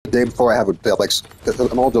day before I have a day, like,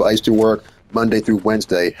 I'm older, I used to work Monday through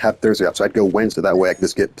Wednesday, have Thursday off. So I'd go Wednesday. That way I can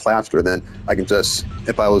just get plaster. Then I can just,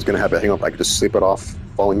 if I was going to have a hang up, I could just sleep it off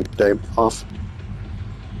following day off.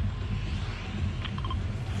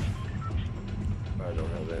 I don't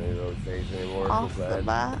have any of those days anymore. Off the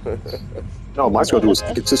bat. No, my schedule was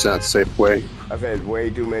consistent at the safe way. I've had way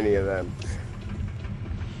too many of them.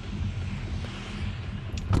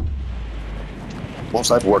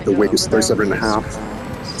 Most I've worked a week is 37 and a half.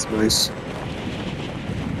 That's nice.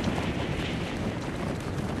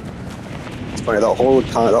 It's funny, the whole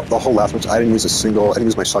time, the whole last match, I didn't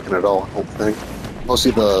use my shotgun at all, I don't think.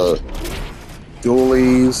 Mostly the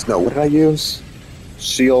dualies, no, what did I use?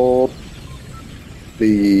 Shield,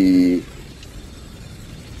 the...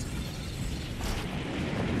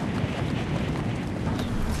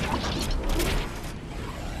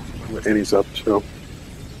 What Annie's up to. Is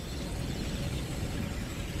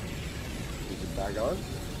it back on?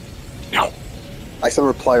 No. I sent a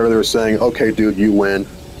reply earlier saying, okay, dude, you win.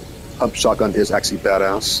 Pump shotgun is actually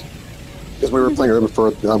badass. Because we were playing earlier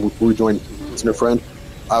before we joined your friend,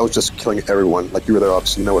 I was just killing everyone. Like, you were there,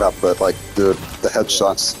 obviously, you know what happened, but, like, the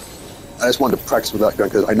headshots. I just wanted to practice with that gun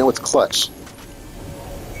because I know it's clutch.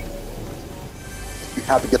 You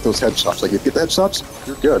have to get those headshots. Like, if you get the headshots,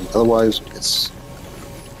 you're good. Otherwise, it's...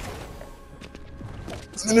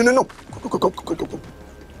 No. Go.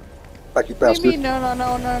 Back, you bastard. Maybe, no.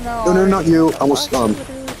 No, not you. Almost,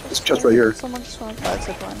 this chest right here. Someone just went by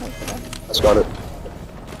zipline. That's got it.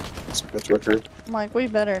 That's right here. I'm like, we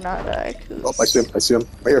better not die. Oh, I see him.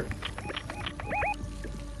 Right here.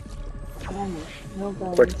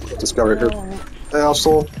 Quick, this guy right here. Hey,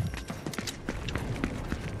 asshole.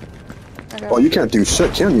 Oh, you can't do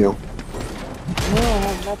shit, can you? No, I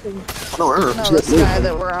have nothing. No, No, this guy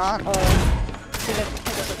that we're on. He didn't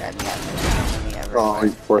pick up the guy that had me. Oh,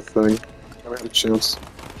 you poor thing. Never had a chance.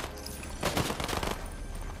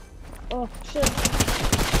 Oh, shit.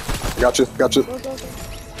 Gotcha. Go.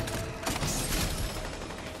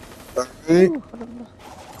 Alright.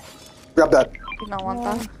 Grab that. You don't want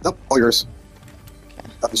that? Nope, all yours. Okay.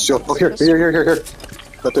 Got the shield. Oh, here.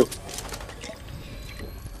 That too.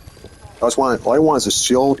 All I want is a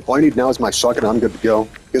shield. All I need now is my shotgun. I'm good to go.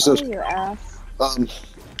 Oh, your ass.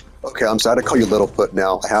 Okay, I'm sad to call you Littlefoot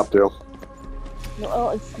now. I have to. No,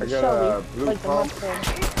 it's I got Shelby. a blue Like the pump. mushroom.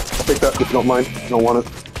 I'll take that if you don't mind. I don't want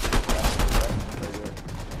it.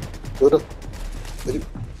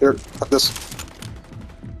 Here, got this.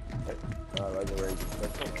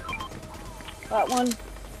 That one.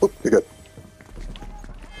 Oh, you're good.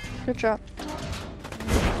 Good job.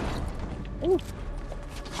 Ooh.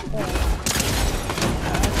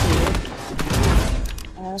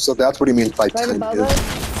 So that's what you mean by Right time above is.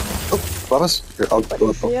 us. Oh, above us? Here, I'll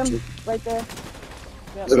go See up. him? Right there.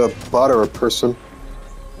 Yep. Is it a bot or a person?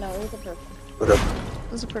 No, it was a person. Okay.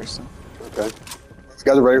 There's a person. Okay. You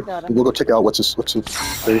guys are ready? Got him. We'll go check out what's his face.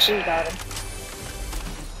 We got him.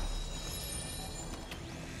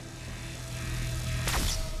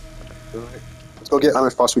 Alright. Let's go get Iron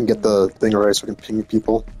Fox so we can get the thing already so we can ping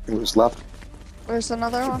people who's left. There's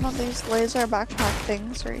another one of these laser backpack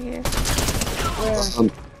things right here. Where?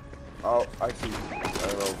 Oh, I see. I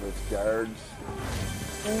don't know if it's guards.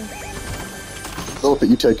 Philip,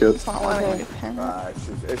 you take it. It's not letting me pin it.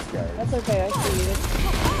 It's guards. That's okay, I see you.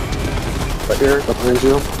 Right here, up behind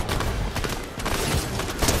you.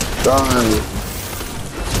 Darn.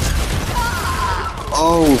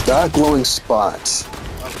 Oh, that glowing spot.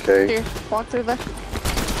 Okay. Here, walk through there.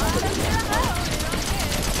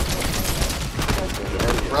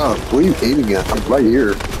 Bro, what are you aiming at? I'm right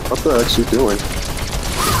here. What the heck's you doing?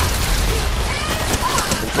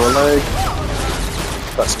 For a leg.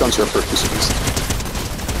 That stuns her for a piece of this.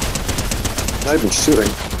 Not even shooting.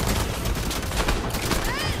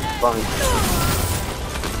 Fine.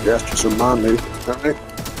 Yes, just your mom, maybe. Alright.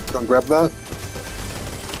 Go grab that.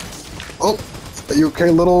 Oh! Are you okay,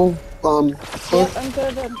 little, Yep, I'm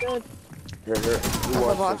good. Here.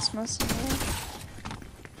 The box missing.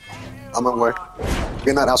 I'm on my way.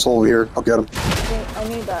 Get that asshole over here. I'll get him. Wait, I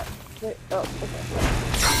need that. Wait, oh, okay.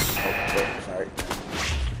 Sorry.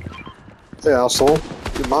 Hey, asshole.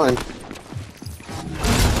 You're mine.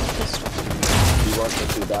 You want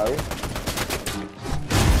to die?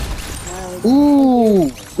 Ooh!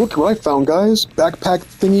 Look what I found, guys. Backpack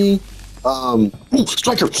thingy. Ooh,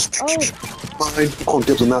 striker! Oh. Mine. Oh,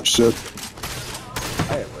 dibs on that shit.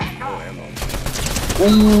 I have like no ammo.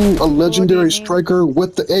 Ooh, a legendary striker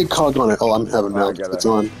with the ACOG on it. Oh, I'm having now. I got It's it.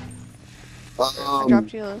 on. I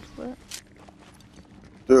dropped you a little bit.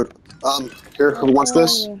 Dude. Here, who wants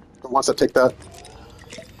this? Who wants to take that?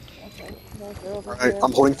 Okay. Alright,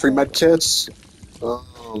 I'm holding 3 med kits.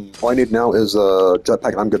 All I need now is a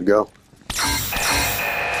jetpack and I'm good to go.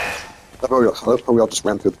 Oh, we all just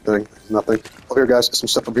ran through the thing. Nothing. Over here, guys. Some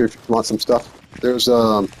stuff over here if you want some stuff. There's,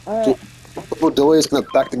 Alright. Delays in the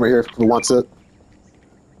back thing right here who wants it.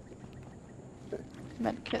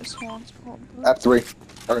 Medkit wants to hold this. At 3.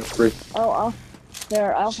 Alright, 3. Oh,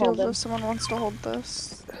 I'll Shield hold if it. someone wants to hold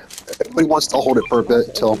this. Everybody wants to hold it for a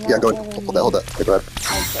bit till. Yeah, go ahead. Hold that. Okay, go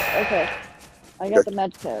ahead. Okay. I got the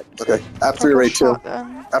med kit. Okay. At 3 or A2.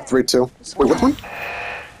 Shotgun. At 3, 2. Wait, which one?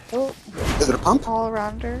 Oh, Is it a pump?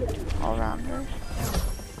 All-rounder. All-rounder.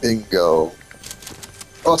 Bingo.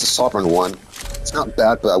 Oh, it's a sovereign one. It's not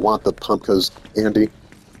bad, but I want the pump because Andy.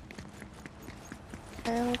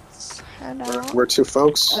 Okay, let's head out. Where to,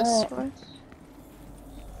 folks? This way.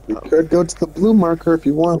 You could go to the blue marker if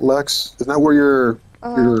you want, Lex. Isn't that where your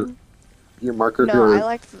marker? No, your...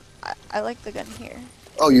 I like the gun here.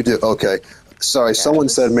 Oh, you do. Okay. Sorry, Yeah, someone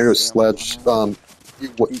this said maybe it was is- Sledge.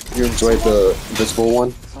 You enjoyed the invisible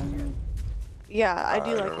one? Yeah, I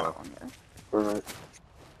do I like don't that one. All right.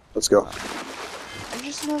 Let's go. I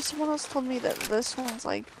just know someone else told me that this one's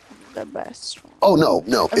like the best one. Oh no,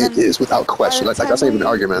 And it then is without question. by the That's not even an time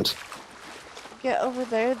we- argument. Get over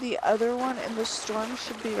there, the other one in the storm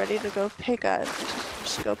should be ready to go pick up.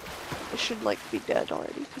 It should like be dead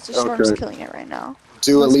already because the storm's Okay. killing it right now.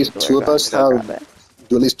 Do at Most least people two are of going us to go have? grab it.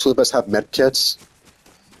 Do at least two of us have med kits?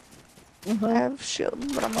 I have shield,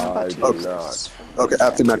 but I'm not about to do use not. this. Okay,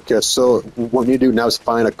 after med kits. So what we need to do now is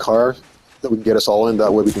find a car that we can get us all in.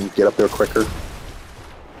 That way we can get up there quicker.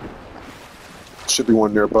 Should be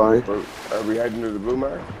one nearby. Are we heading to the blue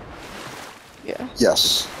mark? Yeah.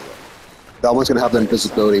 Yes. That one's gonna have the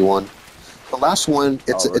invisibility one. The last one,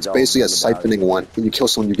 it's we're going basically a to the medallion. siphoning one. When you kill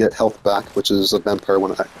someone, you get health back, which is a vampire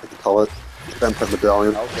one, I can call it. Vampire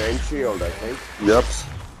medallion. Okay, and shield, I think. Yep.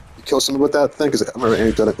 You kill someone with that thing, because I remember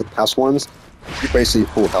Andy done it with past ones, you're basically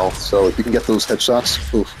full health. So if you can get those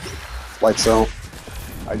headshots, oof, lights out.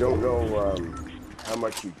 I don't know how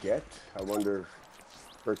much you get. I wonder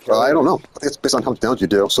per kill. I don't know. I think it's based on how much damage you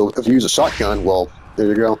do. So if you use a shotgun, well, there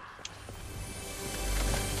you go.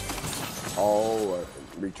 Oh,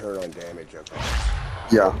 return on damage. Okay.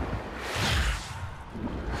 Yeah.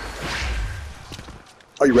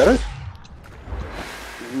 Oh, you read it?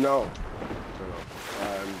 No.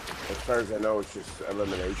 As far as I know, it's just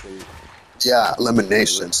elimination. Yeah,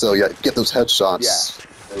 elimination. So yeah, get those headshots. Yeah.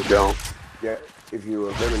 There you go. Yeah, if you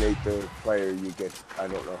eliminate the player, you get, I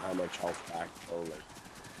don't know how much health back. Or like,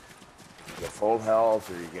 you get full health,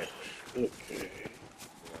 or you get.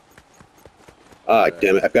 Ah,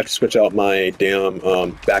 damn it. I forgot to switch out my damn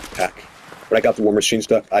backpack. When I got the War Machine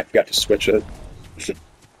stuff, I forgot to switch it.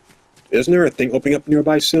 Isn't there a thing opening up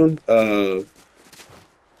nearby soon? Yeah,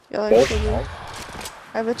 like Both?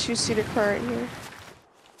 I have a 2-seater car right here.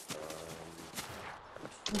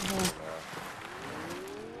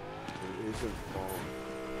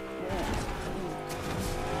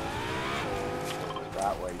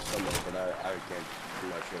 That way somewhere, but I can't. I'm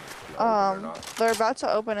not sure if it's gonna open or not. They're about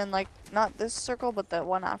to open in like not this circle, but the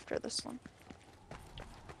one after this one.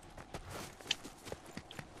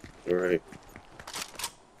 Alright.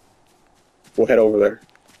 We'll head over there.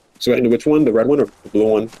 So into which one? The red one or the blue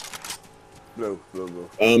one? Blue, blue,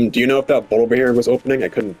 blue. Do you know if that bolt over here was opening? I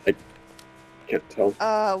can't tell.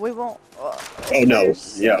 We won't. Oh no,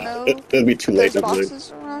 there's yeah. no- It'll be too late. There's Never mind.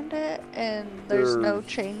 boxes around it, and there's no There's-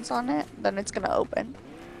 chains on it. Then it's gonna open,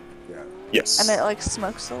 Yeah. Yes. and it like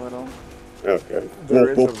smokes a little. Okay.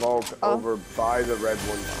 There is We'll- a vault Oh. over by the red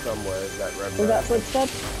one somewhere. Is that red is one? that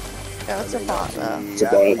footsteps? Yeah, it's a bot though. It's a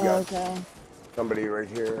Yeah, bot. we Oh, got okay. somebody right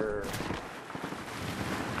here.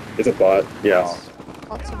 It's a bot. Yeah.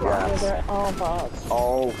 Lots of Yeah. Yeah, bots. they're all bots.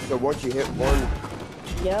 Oh, so once you hit one,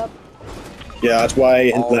 Yep. Yeah, that's why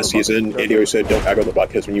in All the last season, buttons. Andy always said don't aggro the bot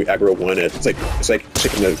because when you aggro one, it's like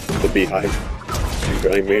chicken the beehive. You know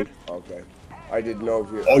what I mean? okay. I didn't know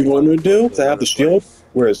if you. All you want me to do is I have the shield.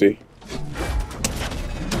 Where is he?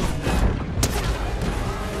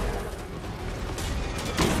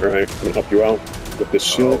 Alright, I'm gonna help you out with this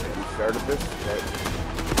Oh, shield. you started this? Okay.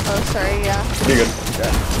 Oh, sorry. Yeah. You're good.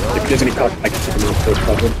 Yeah. If there's any problem, I can take him out first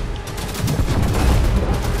problem.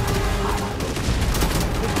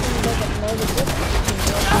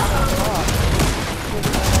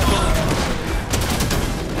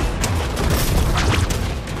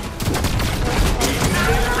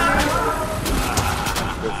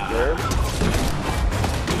 This there?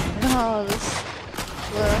 No, this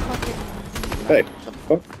the fucking Hey,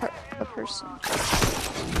 fuck. the person.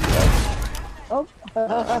 Oh.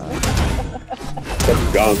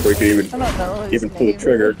 Fucking gone before you can I don't know his even pull the name.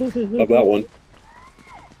 trigger of that one.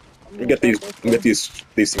 You get these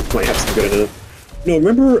things might have some good enough. No,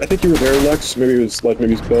 remember? I think you were there, Lex. Maybe it was maybe it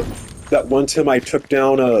was both. That one time I took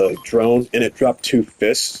down a drone and it dropped 2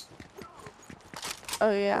 fists.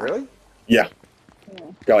 Oh yeah. Really? Yeah, Yeah.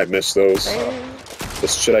 God, I missed those. Right. The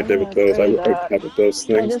shit I did with Yeah, those. I trade would that. have with those I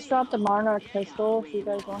things. just dropped a Monarch pistol if you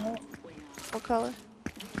guys want it. What color?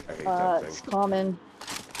 I hate that thing. It's common.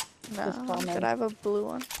 No, Just I'm common. good. I have a blue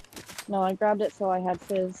one. No, I grabbed it so I had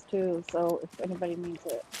fizz too, so if anybody needs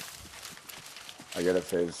it. I got a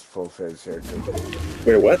fizz, full fizz here too.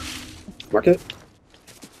 Wait, what? Market?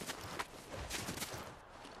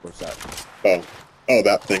 What's that? Oh,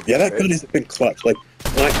 that thing. Yeah, that gun has been clutch. Like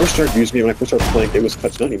when I first started using it, when I first started playing, it was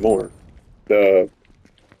clutch. Not anymore. The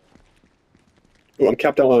I'm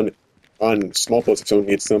capped out on small bullets if someone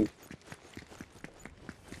needs them.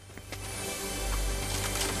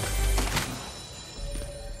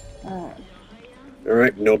 Alright. All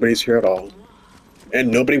right, nobody's here at all, and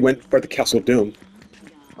nobody went for the Castle of Doom.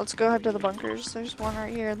 Let's go ahead to the bunkers. There's one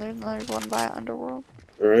right here. There's one by Underworld.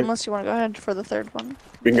 All right, Unless you want to go ahead for the third one.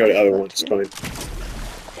 we can go to the other one. It's fine. Who's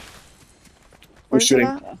Where's it shooting?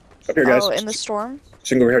 at? Up here, guys. Oh, in the storm?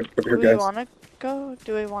 Shooting over here, Do we guys. want to go?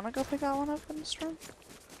 Do we want to go pick that one up in the storm?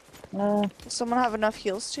 Uh, Does someone have enough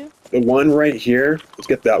heals too? The one right here. Let's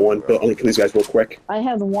get that one. But only kill these guys real quick. I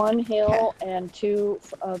have 1 heal and 2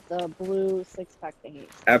 of the blue 6-pack thingies.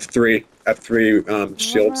 I have three.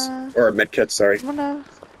 Shields or med kits. Sorry. I'm gonna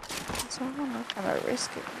kind of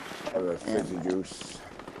risk it. I have a fizzy juice.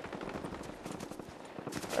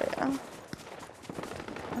 Oh yeah.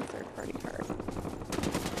 A third party card.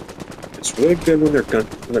 It's really good when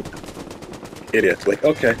they're idiots. Like,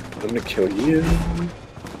 okay, I'm gonna kill you.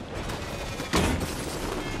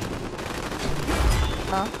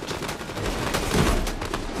 No.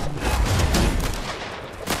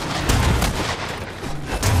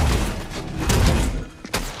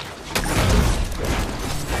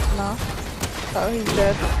 No. Oh, he's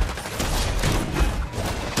dead.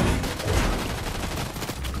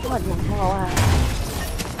 What the hell?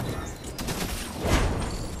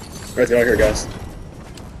 Right, get out here, guys.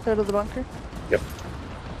 Go to the bunker. Yep.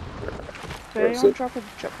 Did Where is anyone it? drop a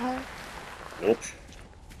jetpack? Nope.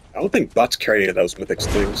 I don't think bots carry any of those mythics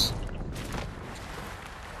things.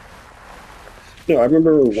 No, I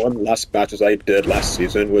remember one last matches I did last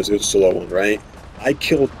season it was a solo one, right? I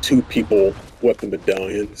killed 2 people with the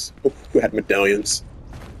medallions, who had medallions.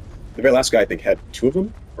 The very last guy I think had 2 of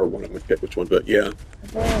them, or one of them. I forget which one, but yeah.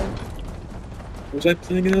 Okay. What was I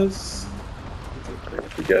playing as? I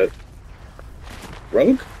forget.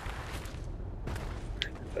 Rogue?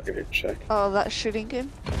 I can check. Oh, that shooting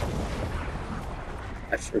game?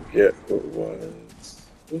 I forget who it was.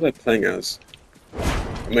 What was I playing as?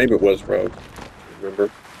 Maybe it was Rogue. I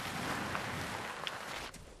remember.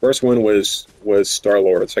 First one was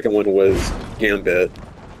Star-Lord. Second one was Gambit.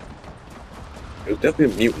 It was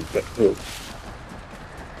definitely a mutant, but who?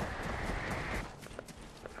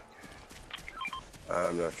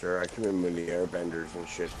 I'm not sure. I can remember when the airbenders and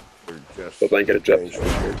shit were just. So I get a changed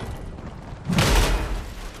jetpack around.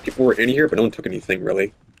 here. People were in here, but no one took anything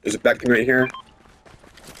really. There's a back thing right here.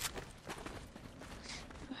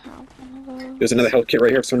 There's another health kit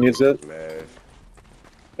right here if someone needs it. Man,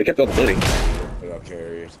 They kept all the money. but I'll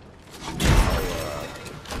carry it.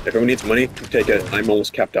 If everyone needs money, you take it. I'm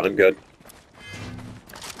almost capped out. I'm good.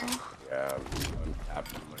 Yeah, I'm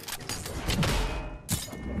tapping money.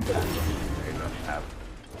 I'm not tapping.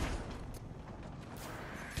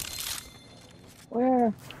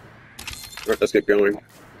 Where? Alright, let's get going.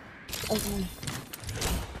 Okay.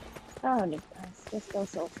 Oh, you guys, this goes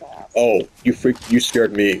so fast. Oh, you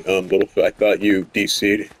scared me, Littlefoot. I thought you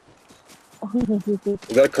DC'd.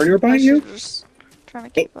 Is that a carnivore behind you? Just trying to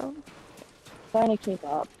keep up. Trying to keep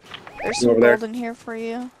up. There's You some over there? gold in here for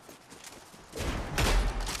you.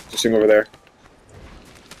 Just him over there.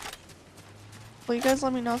 Will you guys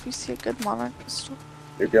let me know if you see a good monarch pistol?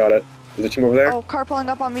 You got it. Is the team over there? Oh, car pulling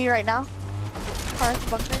up on me right now. Car at the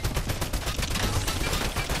bunker.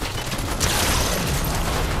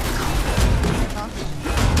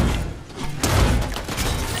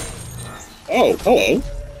 Oh, hello.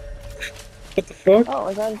 What the fuck? Oh,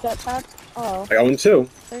 is that a jetpack? Oh, I got one too.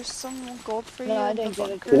 There's some gold for you. No, I in the didn't get it.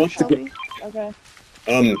 bunker, Who wants to go- Shelby. okay.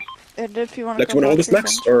 And if you want Lex, to you go want all back this, to your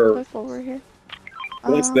Lex, bench real or- quick while we're here.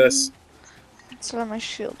 Who wants this? Instead of my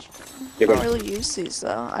shield. Yeah, I go. don't really use these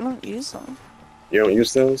though. I don't use them. You don't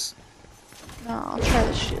use those? No, I'll try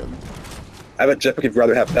the shield. I have a jetpack if you'd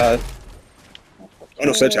rather have that. Oh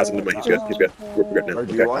no, Sedge has them. He's good. He's good. We're good now. Or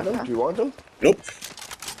do you Okay. want them? Do you want them? Nope.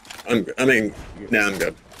 I'm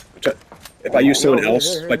good. If I use someone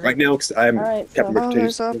else, like right now, because I'm Alright, Captain so- Oh,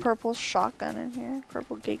 Mercedes. there's a purple shotgun in here.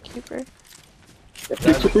 Purple gatekeeper.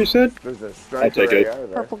 Gatekeeper, you said? There's a I'll striker take right it. there.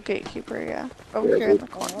 Purple gatekeeper, yeah. Over Where here is in it?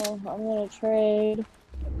 the corner. Oh, I'm gonna trade.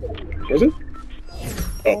 Was it?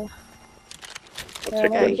 Oh. I'll Yeah,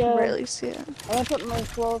 take Yeah, you it. can barely see it. I'm gonna put my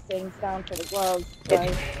slow things down for the gloves. Okay.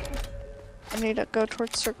 Guys. I need to go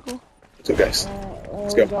towards circle. Let's go, guys. Where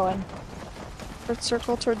Let's are we go. going? Towards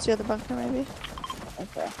circle, towards the other bunker, maybe.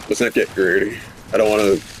 Okay. Let's not get greedy. I don't want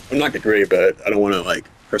to. I'm not get greedy, but I don't want to like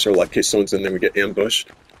press our luck in case someone's in there and we get ambushed.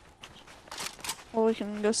 Well, we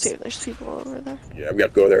can go see if there's people over there. Yeah, we got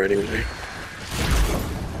to go there anyway.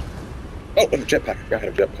 Oh, a jetpack. I forgot I had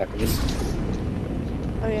a jetpack on this.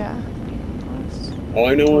 Oh, yeah. All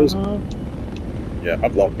I know is, yeah,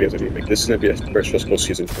 I've lost because of evening. This is going to be a very stressful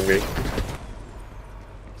season for me.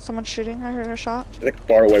 Someone's shooting. I heard a shot. I think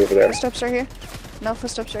far away over there. Footsteps right here. No,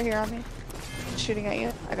 footsteps right here on me. He's shooting at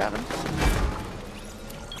you. I got him.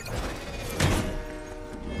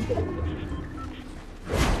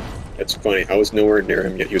 It's funny. I was nowhere near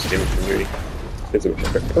him, yet he was aiming for me. There's a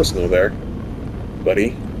bit personal there,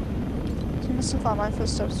 buddy. You must have thought my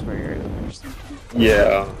footsteps were yours or something.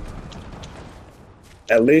 Yeah.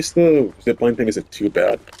 At least the zipline thing isn't too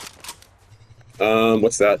bad.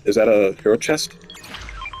 What's that? Is that a hero chest?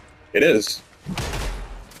 It is.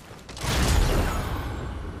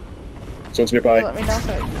 Someone's nearby. Let me know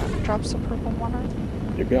if it drops a purple one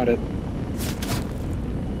or... You got it.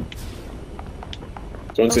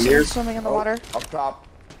 Someone's in here. Someone's swimming in the water. Up top.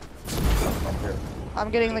 Up here. I'm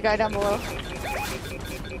getting the guy down below. He's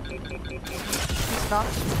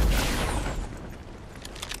knocked.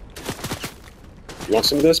 You want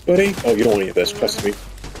some of this, buddy? Oh, you don't want any of this, trust me.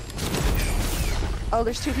 Oh,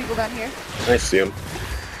 there's two people down here. I see him.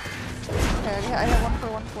 Okay, I have one for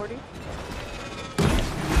 140.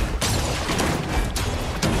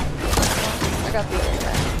 I got the other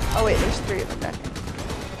guy. Oh wait, there's three of them down here.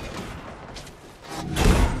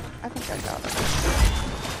 I think I got him.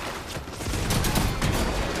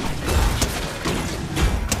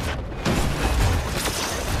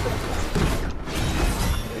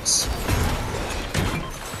 Nice.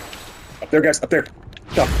 Up there, guys, up there.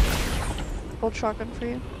 Stop. Gold shotgun for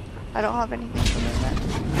you. I don't have anything for me yet.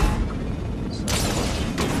 So,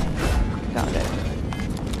 got it.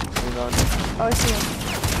 Oh, I see him.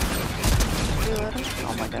 Reloading.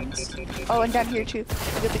 Oh my goodness. Oh, and down here too.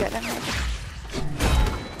 Look at the guy down here.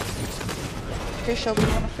 Okay, Shelby, you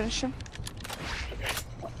wanna finish him?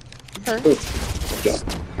 Her? Ooh, good job.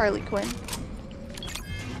 Harley Quinn.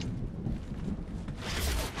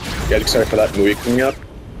 You guys excited for that movie coming up?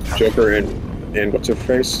 Joker and what's her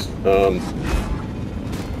face?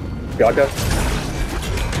 Gaga?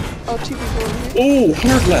 Oh, two people over here. Oh,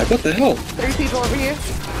 hard lag, what the hell? Three people over here.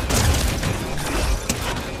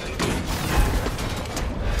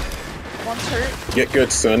 One's hurt. Get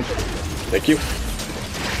good, son. Thank you.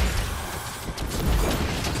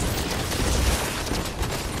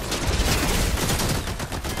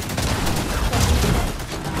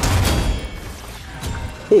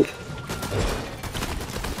 Ooh.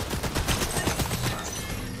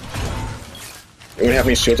 Anyone have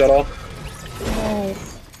any shields at all?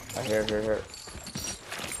 Nice. Here. I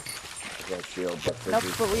got a shield, but Nope,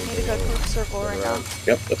 but we need to go to the circle right now.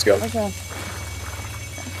 Yep, let's go. Okay.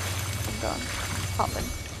 I'm done. Hopping.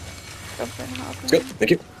 Jumping, hopping. Let's go.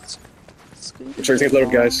 Thank you. Scoot. Make sure everything's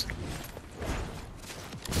loaded, guys.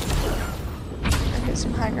 I get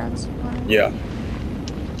some high ground somewhere. Yeah.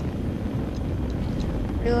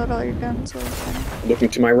 Reload all your guns while you can. Looking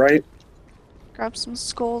to my right. Grab some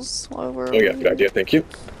skulls while we're Oh yeah, good idea. Thank you.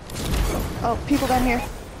 Oh, people down here.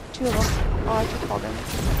 Two of them. Oh, I took all damage.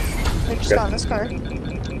 They just Okay. got in this car.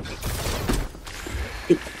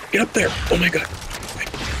 Dude, get up there. Oh my god.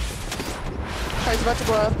 Car's about to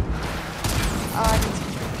blow up. I need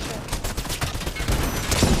some shit.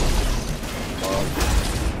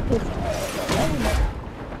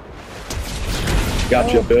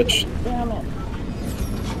 Gotcha, bitch. Damn it.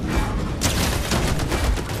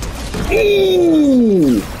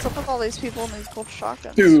 Ooh! What's up with all these people and these gold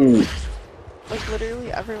shotguns? Dude. Like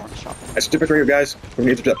literally everyone's shotgun. I stupid for you guys. We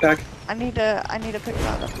need the jetpack. I need to pick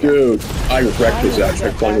that up. Dude, I wrecked his ass.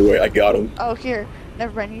 Tried flying away. I got him. Oh, here.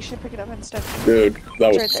 Never mind. You should pick it up instead. Dude,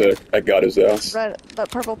 that was It's right there. sick. I got his ass. Red, that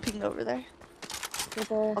purple ping over there.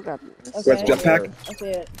 People. I'll grab this. Where's Okay. the jetpack? I see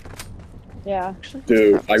it. Yeah. Actually,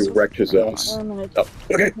 Dude, grab I this. wrecked his ass. I'm gonna. Oh,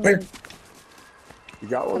 okay, where? you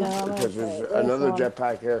got one? No, I'm gonna Because try there's this another one.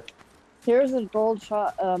 jetpack here. Here's a gold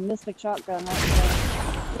shot, mystic shotgun. Right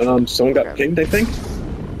there. Someone got pinged, I think.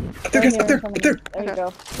 Up there, guys, up there, up there. There you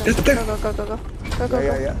go. Yes, up there. Go, go, go, go, go. Go, go, go.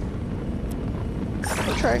 Yeah.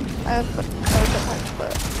 I'm trying. I have no jetpack,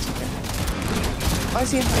 but it's okay. Oh, I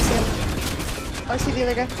see him. I see him. Oh, I see the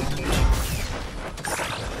other guy.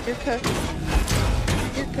 You're cooked.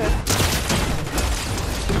 You're cooked.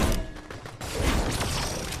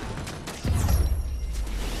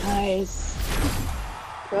 Nice.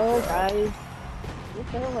 Go, guys. You're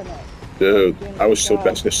killing it. Dude, I was so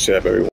best to save everyone.